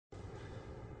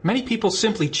Many people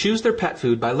simply choose their pet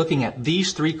food by looking at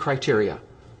these three criteria: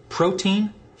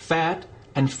 protein, fat,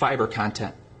 and fiber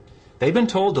content. They've been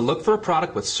told to look for a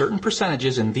product with certain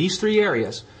percentages in these three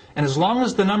areas, and as long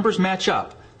as the numbers match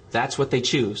up, that's what they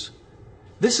choose.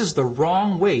 This is the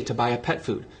wrong way to buy a pet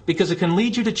food because it can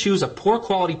lead you to choose a poor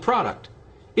quality product.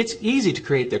 It's easy to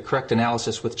create the correct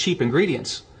analysis with cheap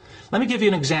ingredients. Let me give you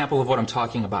an example of what I'm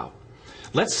talking about.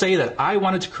 Let's say that I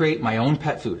wanted to create my own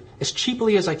pet food as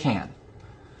cheaply as I can.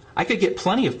 I could get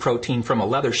plenty of protein from a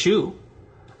leather shoe.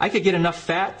 I could get enough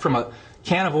fat from a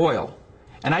can of oil.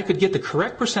 And I could get the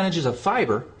correct percentages of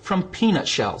fiber from peanut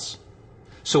shells.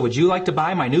 So would you like to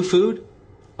buy my new food?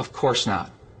 Of course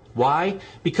not. Why?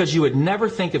 Because you would never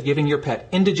think of giving your pet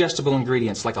indigestible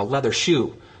ingredients like a leather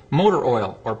shoe, motor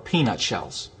oil, or peanut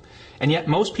shells. And yet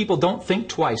most people don't think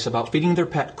twice about feeding their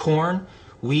pet corn,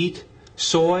 wheat,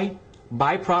 soy,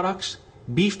 byproducts,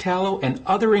 beef tallow, and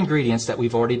other ingredients that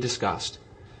we've already discussed.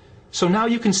 So now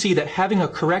you can see that having a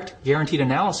correct guaranteed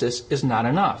analysis is not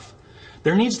enough.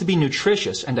 There needs to be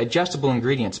nutritious and digestible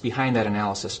ingredients behind that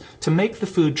analysis to make the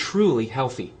food truly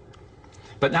healthy.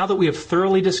 But now that we have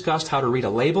thoroughly discussed how to read a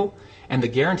label and the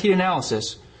guaranteed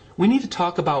analysis, we need to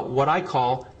talk about what I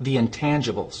call the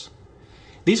intangibles.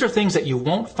 These are things that you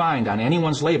won't find on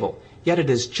anyone's label, yet it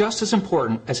is just as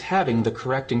important as having the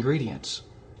correct ingredients.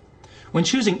 When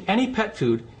choosing any pet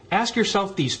food, ask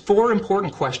yourself these 4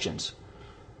 important questions.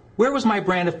 Where was my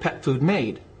brand of pet food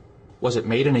made? Was it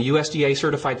made in a USDA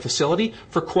certified facility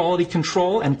for quality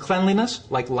control and cleanliness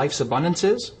like Life's Abundance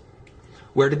is?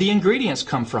 Where did the ingredients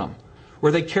come from?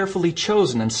 Were they carefully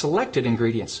chosen and selected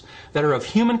ingredients that are of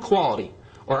human quality,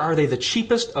 or are they the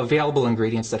cheapest available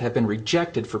ingredients that have been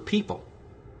rejected for people?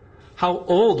 How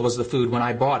old was the food when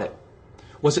I bought it?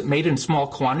 Was it made in small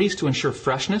quantities to ensure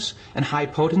freshness and high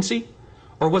potency?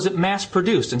 Or was it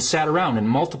mass-produced and sat around in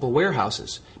multiple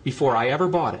warehouses before I ever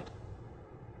bought it?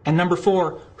 And number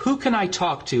 4, who can I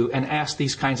talk to and ask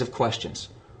these kinds of questions?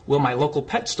 Will my local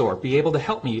pet store be able to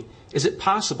help me? Is it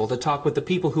possible to talk with the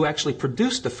people who actually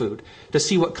produced the food to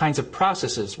see what kinds of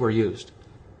processes were used?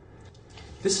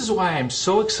 This is why I'm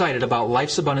so excited about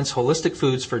Life's Abundance Holistic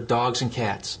Foods for dogs and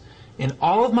cats. In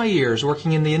all of my years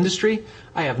working in the industry,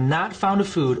 I have not found a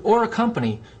food or a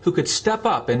company who could step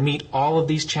up and meet all of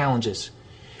these challenges.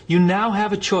 You now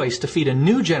have a choice to feed a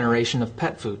new generation of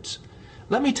pet foods.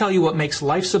 Let me tell you what makes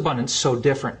Life's Abundance so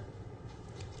different.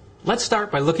 Let's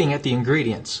start by looking at the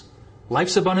ingredients.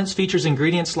 Life's Abundance features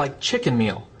ingredients like chicken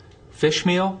meal, fish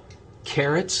meal,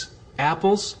 carrots,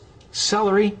 apples,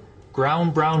 celery,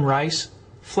 ground brown rice,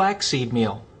 flaxseed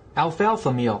meal,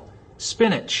 alfalfa meal,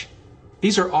 spinach.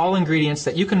 These are all ingredients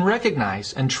that you can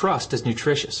recognize and trust as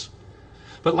nutritious.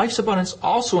 But Life's Abundance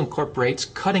also incorporates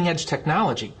cutting-edge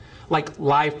technology like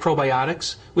live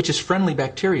probiotics, which is friendly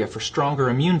bacteria for stronger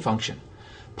immune function,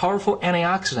 powerful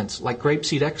antioxidants like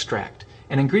grapeseed extract,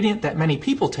 an ingredient that many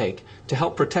people take to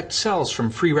help protect cells from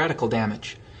free radical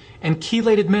damage, and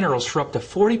chelated minerals for up to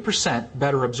 40%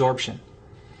 better absorption.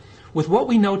 With what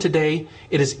we know today,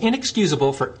 it is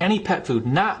inexcusable for any pet food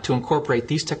not to incorporate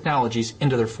these technologies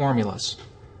into their formulas.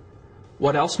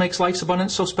 What else makes Life's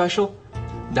Abundance so special?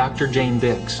 Dr. Jane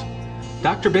Biggs.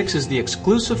 Dr. Biggs is the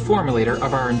exclusive formulator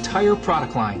of our entire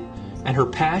product line, and her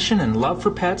passion and love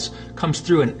for pets comes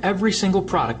through in every single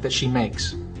product that she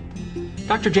makes.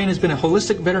 Dr. Jane has been a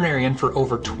holistic veterinarian for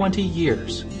over 20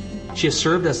 years. She has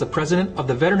served as the president of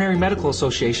the Veterinary Medical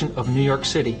Association of New York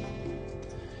City.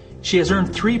 She has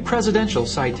earned 3 presidential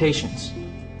citations.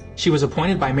 She was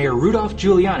appointed by Mayor Rudolph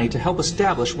Giuliani to help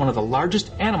establish one of the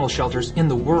largest animal shelters in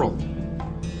the world.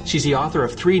 She's the author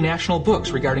of 3 national books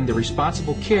regarding the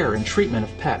responsible care and treatment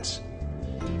of pets.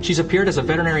 She's appeared as a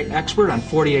veterinary expert on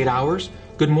 48 Hours,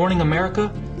 Good Morning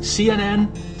America, CNN,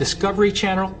 Discovery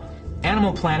Channel,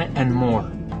 Animal Planet, and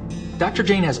more. Dr.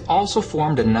 Jane has also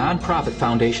formed a nonprofit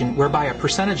foundation whereby a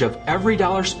percentage of every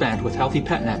dollar spent with Healthy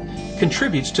PetNet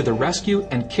contributes to the rescue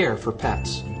and care for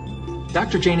pets.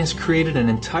 Dr. Jane has created an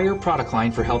entire product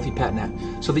line for Healthy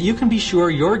PetNet so that you can be sure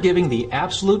you're giving the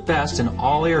absolute best in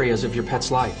all areas of your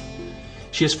pet's life.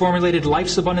 She has formulated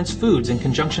Life's Abundance Foods in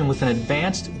conjunction with an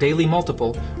advanced daily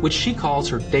multiple, which she calls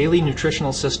her daily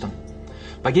nutritional system.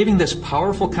 By giving this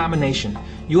powerful combination,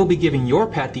 you will be giving your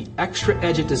pet the extra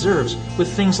edge it deserves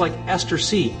with things like ester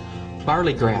C,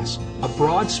 barley grass, a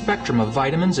broad spectrum of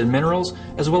vitamins and minerals,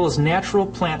 as well as natural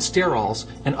plant sterols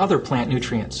and other plant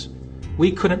nutrients.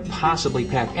 We couldn't possibly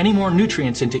pack any more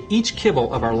nutrients into each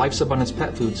kibble of our Life's Abundance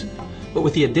pet foods, but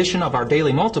with the addition of our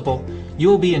daily multiple, you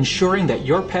will be ensuring that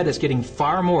your pet is getting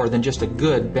far more than just a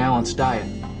good, balanced diet.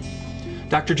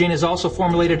 Dr. Jane has also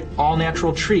formulated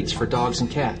all-natural treats for dogs and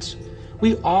cats.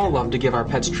 We all love to give our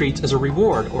pets treats as a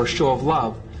reward or show of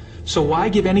love, So why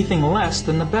give anything less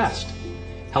than the best?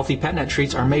 Healthy PetNet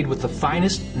treats are made with the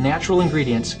finest natural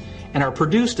ingredients and are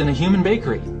produced in a human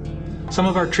bakery. Some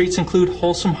of our treats include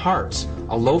Wholesome Hearts,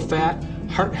 a low-fat,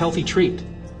 heart-healthy treat,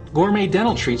 gourmet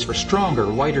dental treats for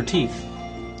stronger, whiter teeth,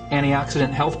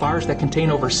 antioxidant health bars that contain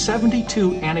over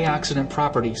 72 antioxidant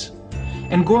properties,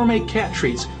 and gourmet cat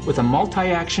treats with a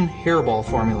multi-action hairball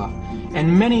formula,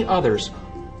 and many others.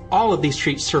 All of these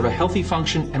treats serve a healthy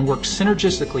function and work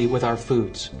synergistically with our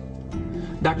foods.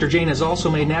 Dr. Jane has also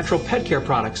made natural pet care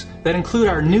products that include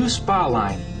our new spa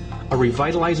line, a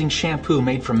revitalizing shampoo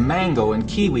made from mango and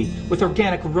kiwi with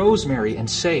organic rosemary and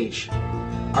sage,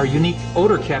 our unique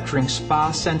odor-capturing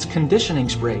Spa Sense conditioning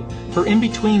spray for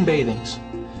in-between bathings,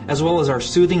 as well as our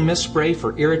soothing mist spray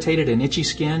for irritated and itchy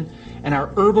skin, and our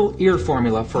herbal ear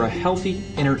formula for a healthy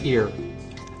inner ear.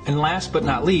 And last but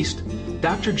not least,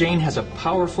 Dr. Jane has a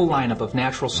powerful lineup of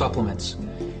natural supplements.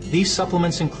 These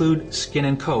supplements include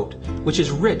Skin & Coat, which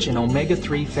is rich in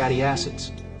omega-3 fatty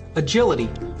acids, Agility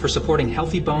for supporting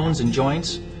healthy bones and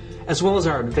joints, as well as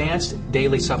our advanced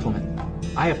daily supplement.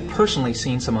 I have personally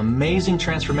seen some amazing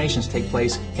transformations take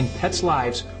place in pets'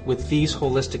 lives with these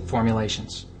holistic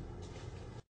formulations.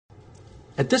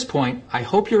 At this point, I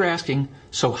hope you're asking,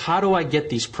 so how do I get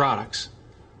these products?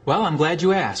 Well, I'm glad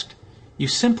you asked. You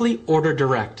simply order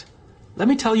direct. Let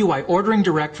me tell you why ordering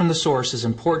direct from the source is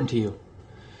important to you.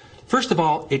 First of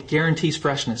all, it guarantees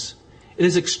freshness. It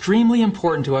is extremely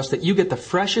important to us that you get the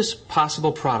freshest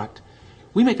possible product.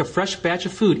 We make a fresh batch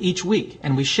of food each week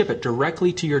and we ship it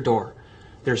directly to your door.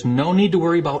 There's no need to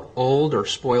worry about old or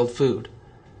spoiled food.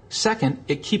 Second,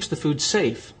 it keeps the food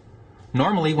safe.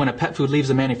 Normally, when a pet food leaves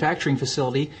a manufacturing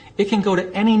facility, it can go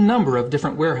to any number of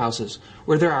different warehouses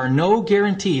where there are no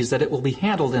guarantees that it will be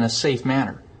handled in a safe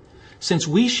manner. Since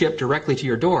we ship directly to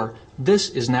your door, this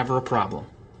is never a problem.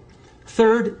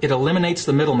 Third, it eliminates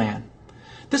the middleman.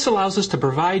 This allows us to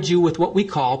provide you with what we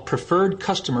call preferred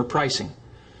customer pricing.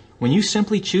 When you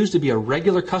simply choose to be a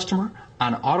regular customer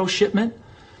on auto shipment,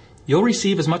 you'll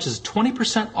receive as much as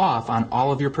 20% off on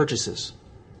all of your purchases.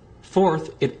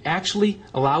 Fourth, it actually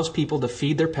allows people to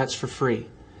feed their pets for free.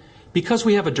 Because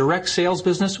we have a direct sales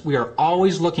business, we are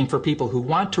always looking for people who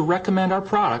want to recommend our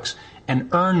products and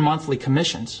earn monthly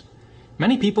commissions.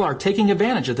 Many people are taking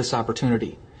advantage of this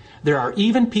opportunity. There are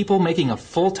even people making a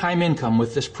full-time income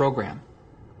with this program.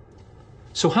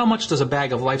 So how much does a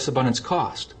bag of Life's Abundance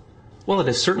cost? Well, it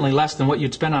is certainly less than what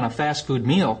you'd spend on a fast food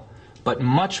meal, but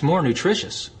much more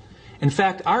nutritious. In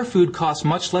fact, our food costs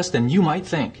much less than you might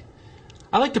think.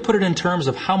 I like to put it in terms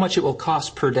of how much it will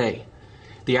cost per day.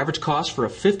 The average cost for a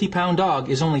 50-pound dog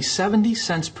is only 70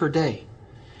 cents per day.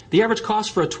 The average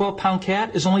cost for a 12-pound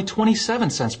cat is only 27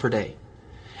 cents per day.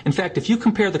 In fact, if you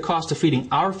compare the cost of feeding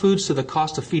our foods to the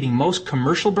cost of feeding most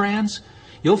commercial brands,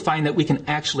 you'll find that we can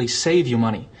actually save you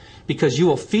money because you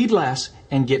will feed less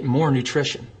and get more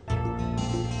nutrition.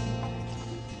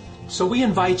 So we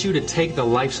invite you to take the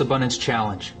Life's Abundance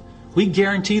Challenge. We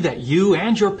guarantee that you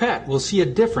and your pet will see a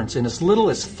difference in as little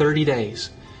as 30 days.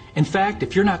 In fact,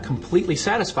 if you're not completely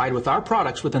satisfied with our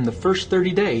products within the first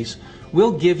 30 days,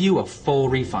 we'll give you a full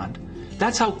refund.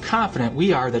 That's how confident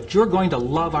we are that you're going to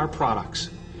love our products.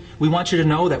 We want you to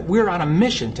know that we're on a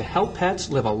mission to help pets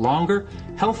live a longer,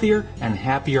 healthier, and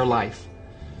happier life.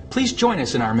 Please join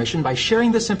us in our mission by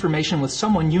sharing this information with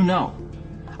someone you know.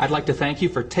 I'd like to thank you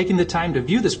for taking the time to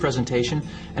view this presentation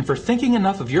and for thinking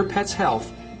enough of your pet's health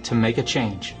to make a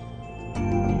change.